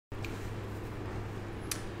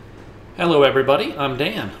Hello everybody, I'm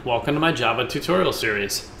Dan. Welcome to my Java tutorial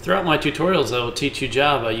series. Throughout my tutorials I will teach you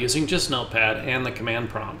Java using just Notepad and the command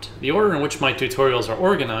prompt. The order in which my tutorials are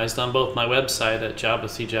organized on both my website at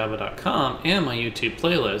javacjava.com and my YouTube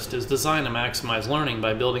playlist is designed to maximize learning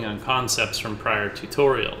by building on concepts from prior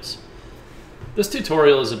tutorials. This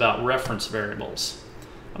tutorial is about reference variables.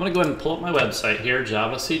 I'm going to go ahead and pull up my website here,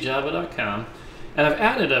 javacjava.com. And I've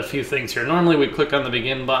added a few things here. Normally we click on the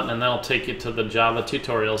begin button and that'll take you to the Java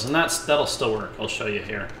tutorials, and that'll still work. I'll show you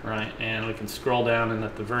here, right? And we can scroll down, and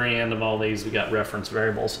at the very end of all these we got reference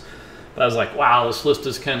variables. But I was like, wow, this list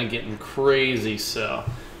is kind of getting crazy. So,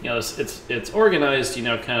 you know, it's organized, you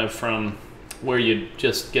know, kind of from where you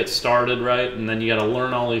just get started, right? And then you got to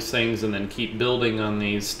learn all these things and then keep building on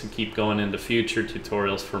these to keep going into future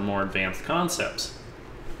tutorials for more advanced concepts.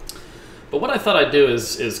 But what I thought I'd do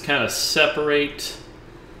is kind of separate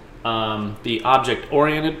the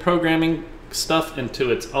object-oriented programming stuff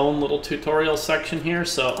into its own little tutorial section here.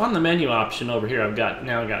 So on the menu option over here, I've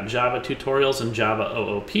now got Java tutorials and Java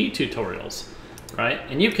OOP tutorials, right?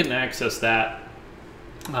 And you can access that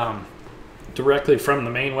directly from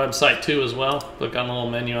the main website too as well. Click on the little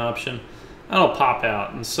menu option. That'll pop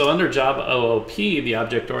out. And so under Java OOP, the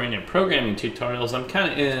object-oriented programming tutorials, I'm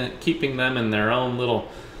kind of keeping them in their own little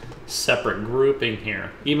separate grouping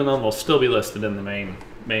here, even though they'll still be listed in the main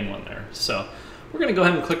one there. So we're going to go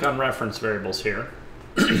ahead and click on reference variables here.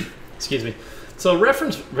 Excuse me. So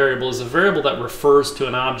reference variable is a variable that refers to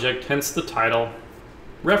an object, hence the title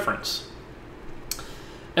reference.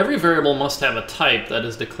 Every variable must have a type that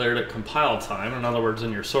is declared at compile time, in other words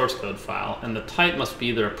in your source code file, and the type must be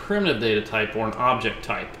either a primitive data type or an object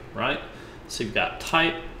type, right? So you've got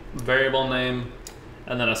type, variable name,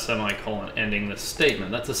 and then a semicolon ending the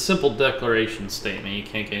statement. That's a simple declaration statement. You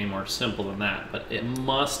can't get any more simple than that, but it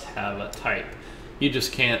must have a type. You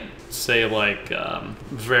just can't say like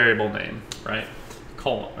variable name, right?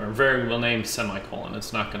 Colon, or variable name semicolon.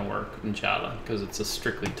 It's not going to work in Java because it's a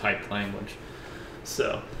strictly typed language.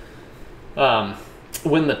 So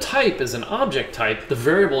when the type is an object type, the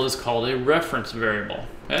variable is called a reference variable.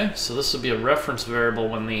 Okay, so this would be a reference variable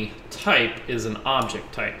when the type is an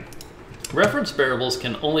object type. Reference variables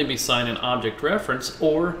can only be signed an object reference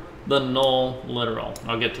or the null literal.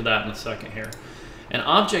 I'll get to that in a second here. An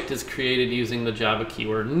object is created using the Java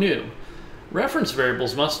keyword new. Reference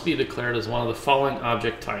variables must be declared as one of the following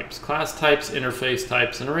object types: class types, interface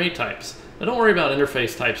types, and array types. Now don't worry about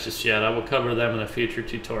interface types just yet. I will cover them in a future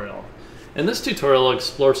tutorial. In this tutorial, I'll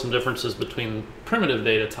explore some differences between primitive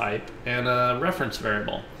data type and a reference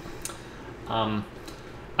variable.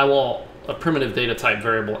 A primitive data type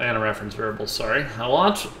variable and a reference variable, sorry. I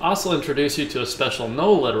will also introduce you to a special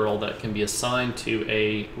null literal that can be assigned to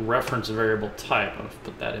a reference variable type. I'll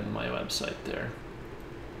put that in my website there.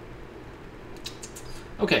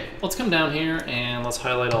 Okay, let's come down here and let's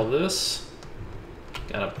highlight all this.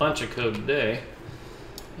 Got a bunch of code today.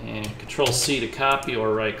 And Control-C to copy,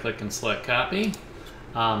 or right-click and select copy.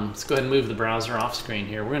 Let's go ahead and move the browser off screen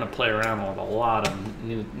here. We're going to play around with a lot of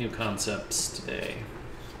new concepts today.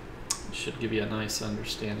 Should give you a nice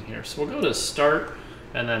understanding here. So we'll go to Start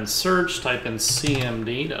and then Search, type in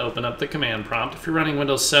CMD to open up the command prompt. If you're running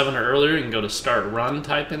Windows 7 or earlier, you can go to Start Run,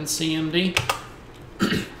 type in CMD.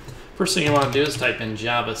 First thing you want to do is type in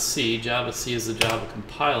Java-C. Java-C is the Java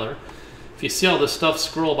compiler. If you see all this stuff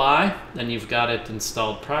scroll by, then you've got it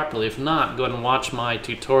installed properly. If not, go ahead and watch my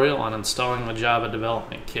tutorial on installing the Java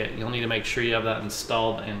development kit. You'll need to make sure you have that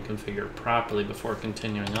installed and configured properly before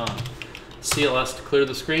continuing on. CLS to clear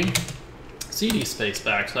the screen. CD space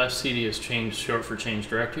 / CD is short for change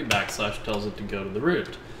directory, / tells it to go to the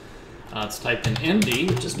root. Let's type in MD,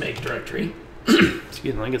 which is make directory. Excuse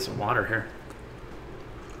me, let me get some water here.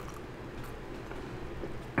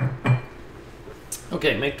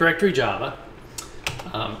 Okay, make directory Java.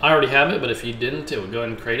 I already have it, but if you didn't, it would go ahead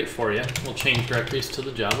and create it for you. We'll change directories to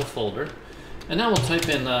the Java folder. And now we'll type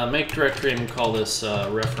in make directory and call this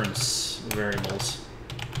reference variables.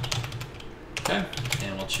 Okay,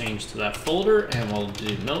 and we'll change to that folder, and we'll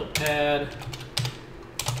do Notepad.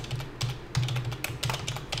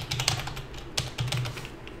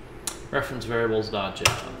 Reference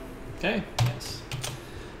variables.java. Okay, yes.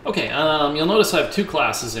 Okay, you'll notice I have two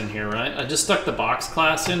classes in here, right? I just stuck the box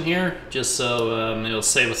class in here just so it'll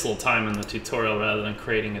save us a little time in the tutorial rather than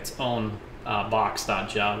creating its own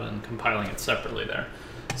box.java and compiling it separately there.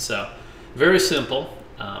 So, very simple.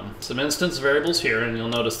 Some instance variables here, and you'll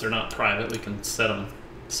notice they're not private. We can set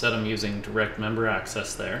them using direct member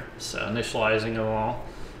access there. So initializing them all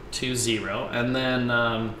to 0, and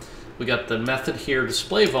then we got the method here,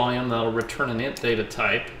 display volume, that'll return an int data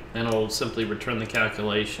type, and it'll simply return the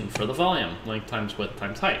calculation for the volume, length times width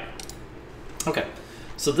times height. Okay,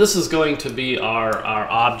 so this is going to be our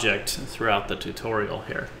object throughout the tutorial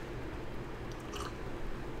here.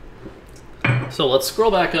 So let's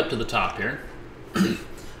scroll back up to the top here.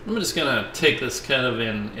 I'm just going to take this kind of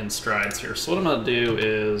in strides here. So what I'm going to do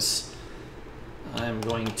is I'm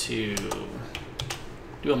going to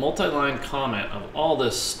do a multi-line comment of all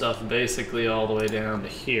this stuff basically all the way down to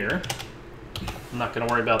here. I'm not going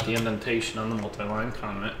to worry about the indentation on the multi-line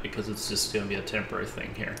comment because it's just going to be a temporary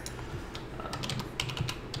thing here.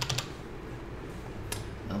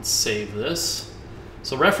 Let's save this.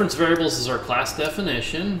 So reference variables is our class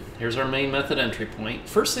definition. Here's our main method entry point.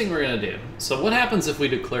 First thing we're going to do. So what happens if we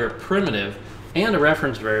declare a primitive and a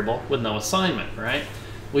reference variable with no assignment, right?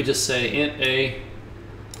 We just say int a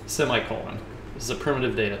semicolon. This is a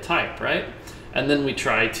primitive data type, right? And then we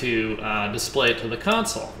try to display it to the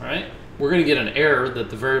console, right? We're going to get an error that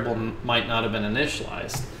the variable might not have been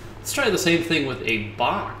initialized. Let's try the same thing with a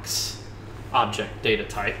box object data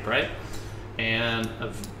type, right? And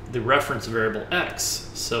the reference variable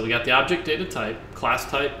x. So we got the object data type, class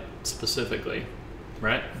type specifically,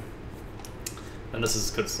 right? And this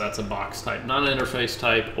is because that's a box type, not an interface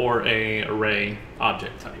type or a array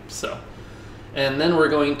object type. So, and then we're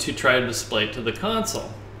going to try to display it to the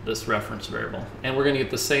console, this reference variable, and we're going to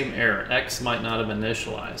get the same error. X might not have been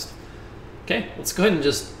initialized. Okay, let's go ahead and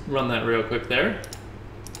just run that real quick there,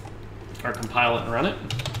 or compile it and run it.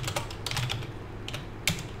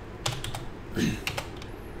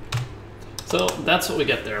 So that's what we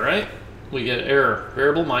get there, right? We get error,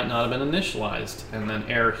 variable might not have been initialized, and then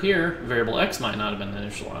error here, variable x might not have been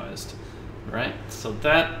initialized, right? So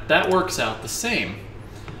that works out the same.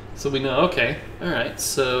 So we know, okay, all right,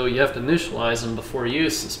 so you have to initialize them before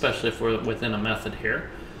use, especially if we're within a method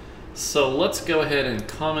here. So let's go ahead and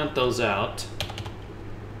comment those out.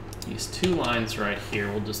 These two lines right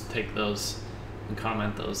here, we'll just take those and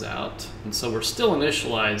comment those out. And so we're still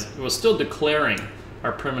we're still declaring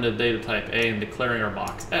our primitive data type A and declaring our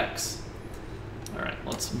box X. All right,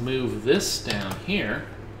 let's move this down here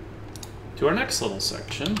to our next little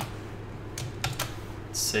section.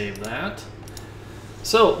 Save that.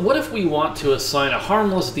 So what if we want to assign a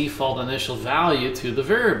harmless default initial value to the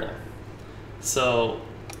variable? So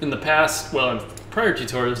in the past, well, in prior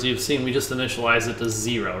tutorials, you've seen we just initialize it to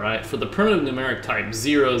 0, right? For the primitive numeric type,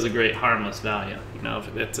 0 is a great harmless value. You know,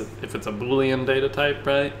 if it's a Boolean data type,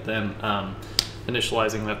 right, then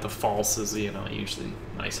initializing that to false is, you know, usually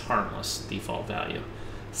nice harmless default value.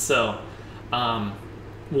 So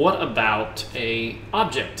what about a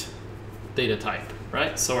object data type,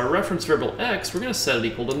 right? So our reference variable x, we're going to set it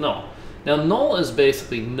equal to null. Now null is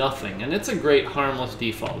basically nothing, and it's a great harmless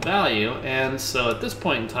default value, and so at this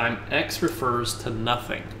point in time, x refers to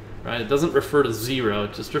nothing, right? It doesn't refer to 0,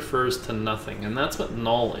 it just refers to nothing, and that's what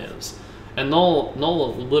null is. And null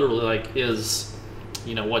literally like is,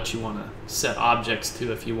 you know, what you want to set objects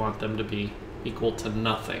to if you want them to be equal to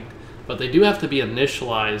nothing. But they do have to be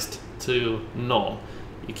initialized to null.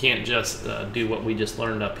 You can't just do what we just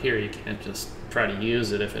learned up here. You can't just try to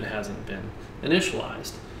use it if it hasn't been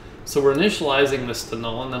initialized. So we're initializing this to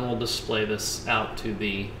null, and then we'll display this out to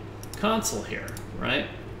the console here, right?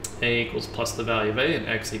 A equals plus the value of A, and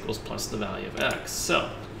x equals plus the value of x. So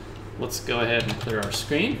let's go ahead and clear our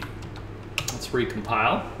screen. Let's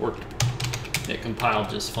recompile. It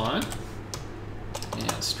compiled just fine.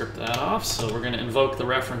 And strip that off. So we're going to invoke the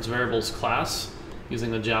reference variables class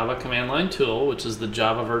using the Java command line tool, which is the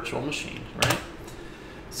Java virtual machine, right?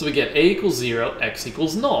 So we get A equals 0, x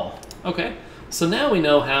equals null. Okay, so now we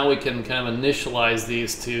know how we can kind of initialize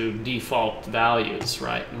these to default values,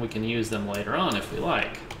 right? And we can use them later on if we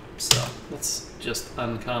like. So let's just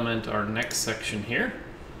uncomment our next section here.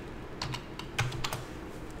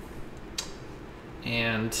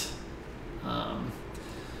 And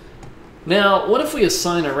now, what if we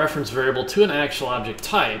assign a reference variable to an actual object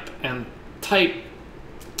type and type,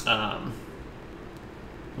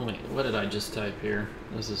 wait, what did I just type here?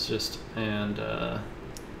 This is just, and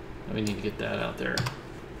we need to get that out there.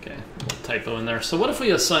 Okay, a little typo in there. So what if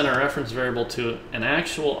we assign our reference variable to an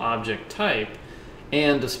actual object type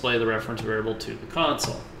and display the reference variable to the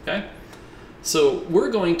console, okay? So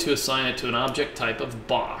we're going to assign it to an object type of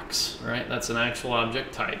box, right? That's an actual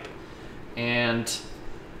object type. And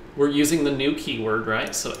we're using the new keyword,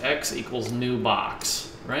 right? So x equals new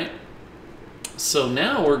box, right? So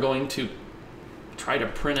now we're going to try to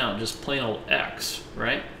print out just plain old x,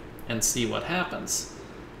 right? And see what happens.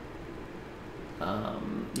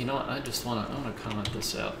 You know what? I want to comment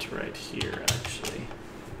this out right here, actually.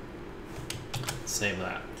 Save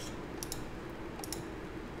that.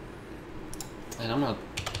 And I'm going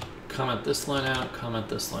to comment this line out, comment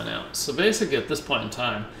this line out. So basically at this point in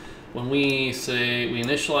time, when we say we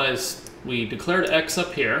initialize, we declared x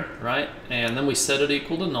up here, right? And then we set it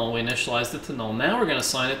equal to null. We initialized it to null. Now we're going to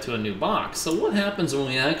assign it to a new box. So what happens when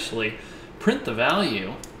we actually print the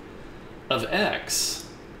value of x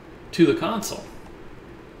to the console?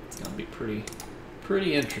 It's going to be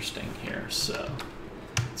pretty interesting here. So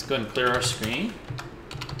let's go ahead and clear our screen.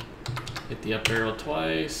 Hit the up arrow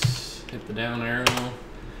twice, hit the down arrow.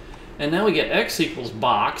 And now we get x equals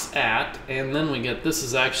box at, and then we get, this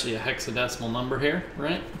is actually a hexadecimal number here,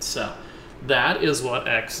 right? So that is what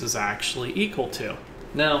x is actually equal to.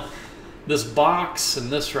 Now, this box and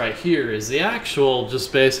this right here is the actual,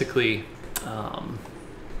 just basically,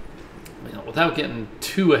 without getting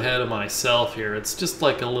too ahead of myself here, it's just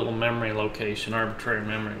like a little memory location, arbitrary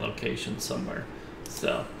memory location somewhere.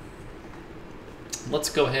 So let's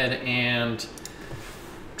go ahead and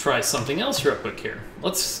try something else real quick here.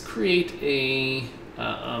 Let's create a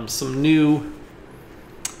some new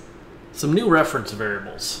reference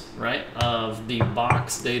variables, right, of the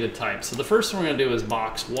box data type. So the first one we're going to do is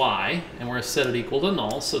box y, and we're going to set it equal to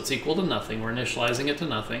null, so it's equal to nothing. We're initializing it to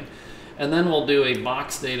nothing. And then we'll do a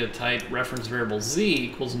box data type reference variable z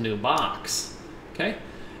equals new box. Okay?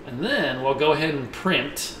 And then we'll go ahead and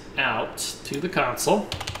print out to the console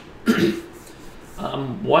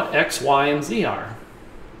what x, y, and z are.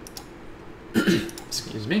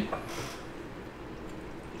 Excuse me.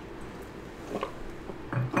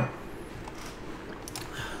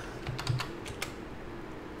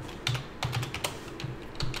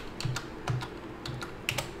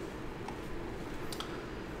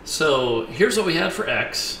 So here's what we had for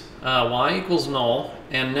x, y equals null,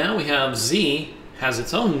 and now we have z has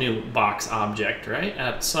its own new box object, right,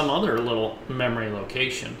 at some other little memory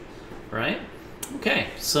location, right? Okay,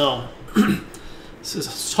 so this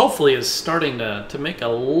is hopefully is starting to make a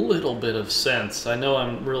little bit of sense. I know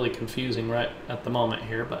I'm really confusing right at the moment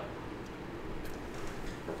here, but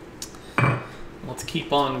let's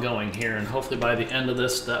keep on going here, and hopefully by the end of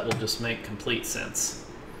this that will just make complete sense.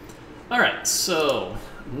 All right, so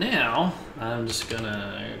now I'm just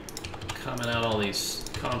gonna comment out all these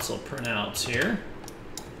console printouts here.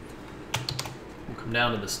 We'll come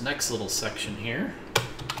down to this next little section here.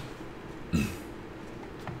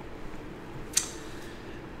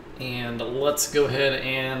 And let's go ahead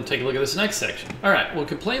and take a look at this next section. All right, we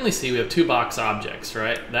can plainly see we have two box objects,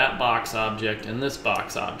 right? That box object and this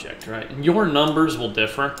box object, right? And your numbers will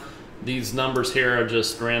differ. These numbers here are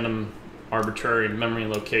just random arbitrary memory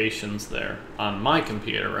locations there on my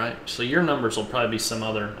computer, right? So your numbers will probably be some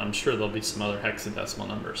other, I'm sure there'll be some other hexadecimal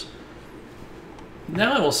numbers.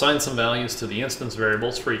 Now I will assign some values to the instance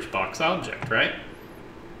variables for each box object, right?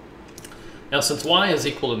 Now, since y is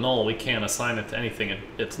equal to null, we can't assign it to anything.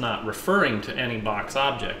 It's not referring to any box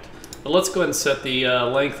object. But let's go ahead and set the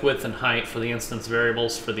length, width, and height for the instance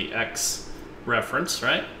variables for the x reference,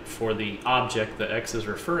 right? For the object that x is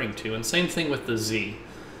referring to. And same thing with the z.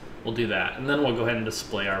 We'll do that. And then we'll go ahead and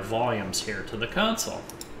display our volumes here to the console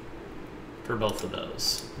for both of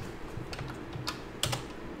those.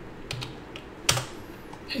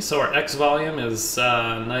 Okay, so our x volume is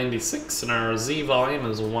 96 and our z volume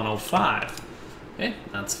is 105. Okay,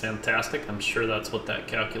 that's fantastic. I'm sure that's what that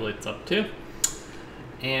calculates up to.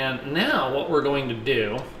 And now what we're going to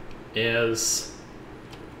do is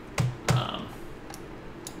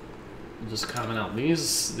just comment out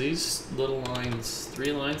these little lines,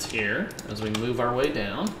 3 lines here as we move our way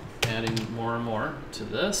down, adding more and more to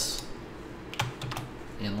this.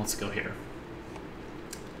 And let's go here.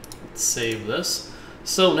 Let's save this.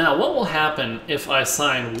 So now what will happen if I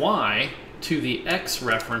assign y to the x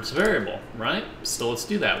reference variable, right? So let's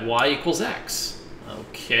do that. Y equals x.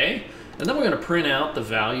 Okay. And then we're going to print out the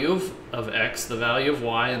value of x, the value of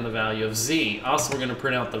y, and the value of z. Also, we're going to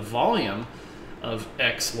print out the volume of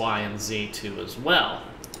x, y, and z too as well.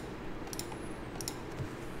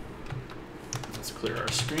 Let's clear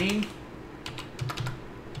our screen.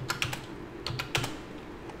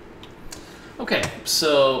 Okay,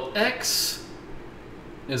 so x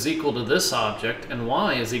is equal to this object, and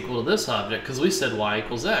y is equal to this object, because we said y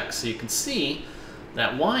equals x. So you can see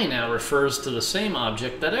that y now refers to the same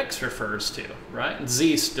object that x refers to, right? And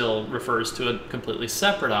z still refers to a completely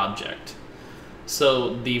separate object.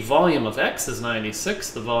 So the volume of x is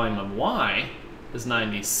 96, the volume of y is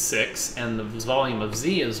 96, and the volume of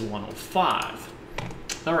z is 105.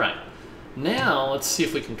 All right, now let's see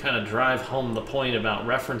if we can kind of drive home the point about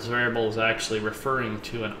reference variables actually referring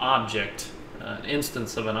to an object, an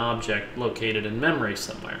instance of an object located in memory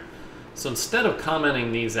somewhere. So instead of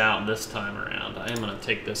commenting these out this time around, I am going to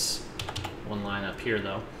take this one line up here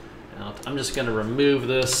though. And I'm just going to remove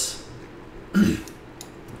this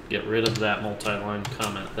get rid of that multi-line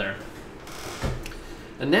comment there.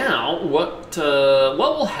 And now, what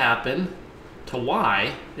will happen to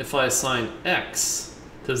y if I assign x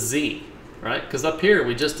to z, right? Because up here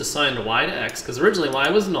we just assigned y to x, because originally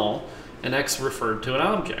y was null and x referred to an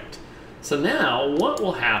object. So now, what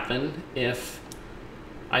will happen if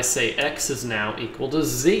I say x is now equal to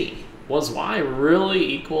z? Was y really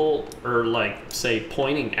equal, or like, say,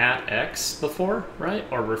 pointing at x before, right?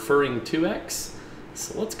 Or referring to x?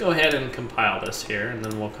 So let's go ahead and compile this here, and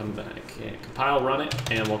then we'll come back. Okay, compile, run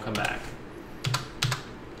it, and we'll come back.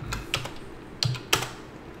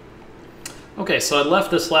 Okay, so I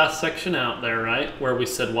left this last section out there, right, where we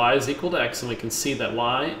said y is equal to x, and we can see that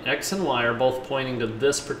x and y are both pointing to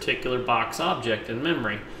this particular box object in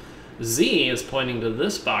memory. Z is pointing to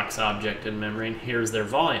this box object in memory, and here's their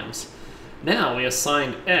volumes. Now we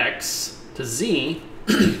assigned x to z,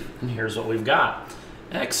 and here's what we've got.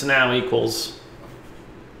 X now equals,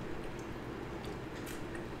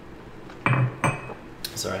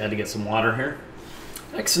 sorry, I had to get some water here.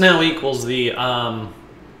 X now equals the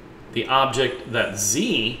object that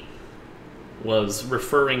z was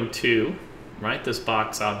referring to, right? This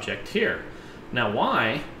box object here. Now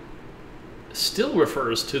y still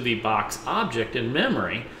refers to the box object in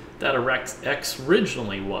memory that x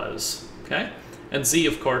originally was, okay? And z,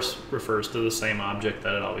 of course, refers to the same object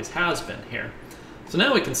that it always has been here. So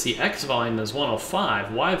now we can see x volume is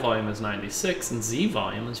 105, y volume is 96, and z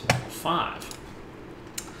volume is 105.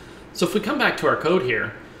 So if we come back to our code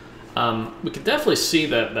here, we can definitely see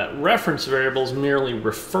that reference variables merely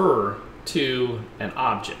refer to an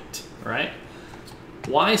object, right?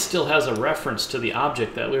 Y still has a reference to the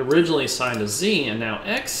object that we originally assigned to z, and now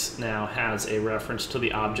x now has a reference to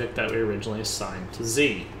the object that we originally assigned to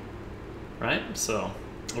z, right? So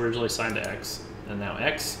originally assigned to x, and now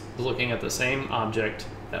x is looking at the same object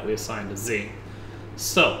that we assigned to z.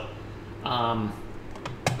 So,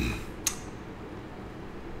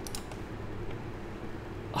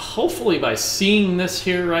 hopefully by seeing this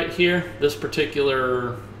here, right here, this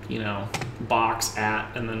particular, box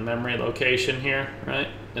at and then memory location here, right,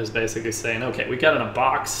 is basically saying, okay, we got a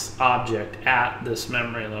box object at this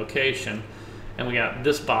memory location, and we got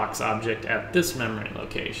this box object at this memory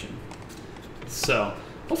location. So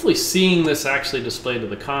hopefully seeing this actually displayed to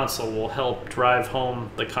the console will help drive home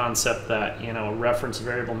the concept that, a reference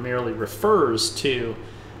variable merely refers to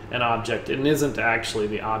an object and isn't actually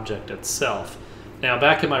the object itself. Now,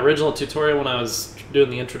 back in my original tutorial when I was doing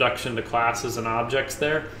the introduction to classes and objects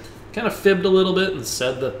there, kind of fibbed a little bit and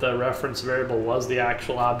said that the reference variable was the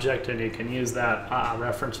actual object, and you can use that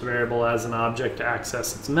reference variable as an object to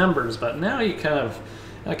access its members. But now I kind of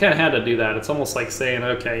had to do that. It's almost like saying,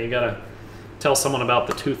 okay, you got to tell someone about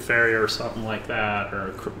the Tooth Fairy or something like that,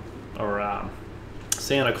 or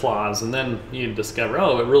Santa Claus, and then you discover,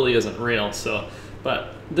 oh, it really isn't real. So,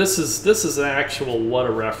 but this is an actual what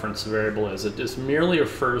a reference variable is. It just merely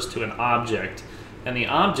refers to an object, and the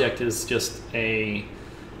object is just an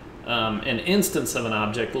instance of an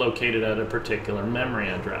object located at a particular memory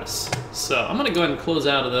address. So I'm going to go ahead and close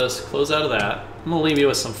out of this, close out of that. I'm going to leave you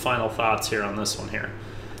with some final thoughts here on this one here.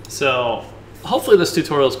 So hopefully this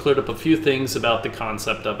tutorial has cleared up a few things about the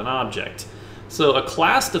concept of an object. So a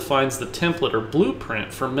class defines the template or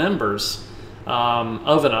blueprint for members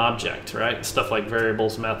of an object, right? Stuff like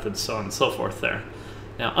variables, methods, so on and so forth there.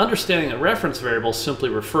 Now, understanding that reference variables simply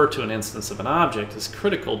refer to an instance of an object is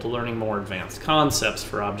critical to learning more advanced concepts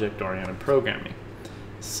for object-oriented programming.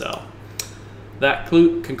 So, that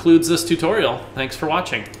concludes this tutorial. Thanks for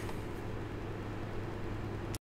watching.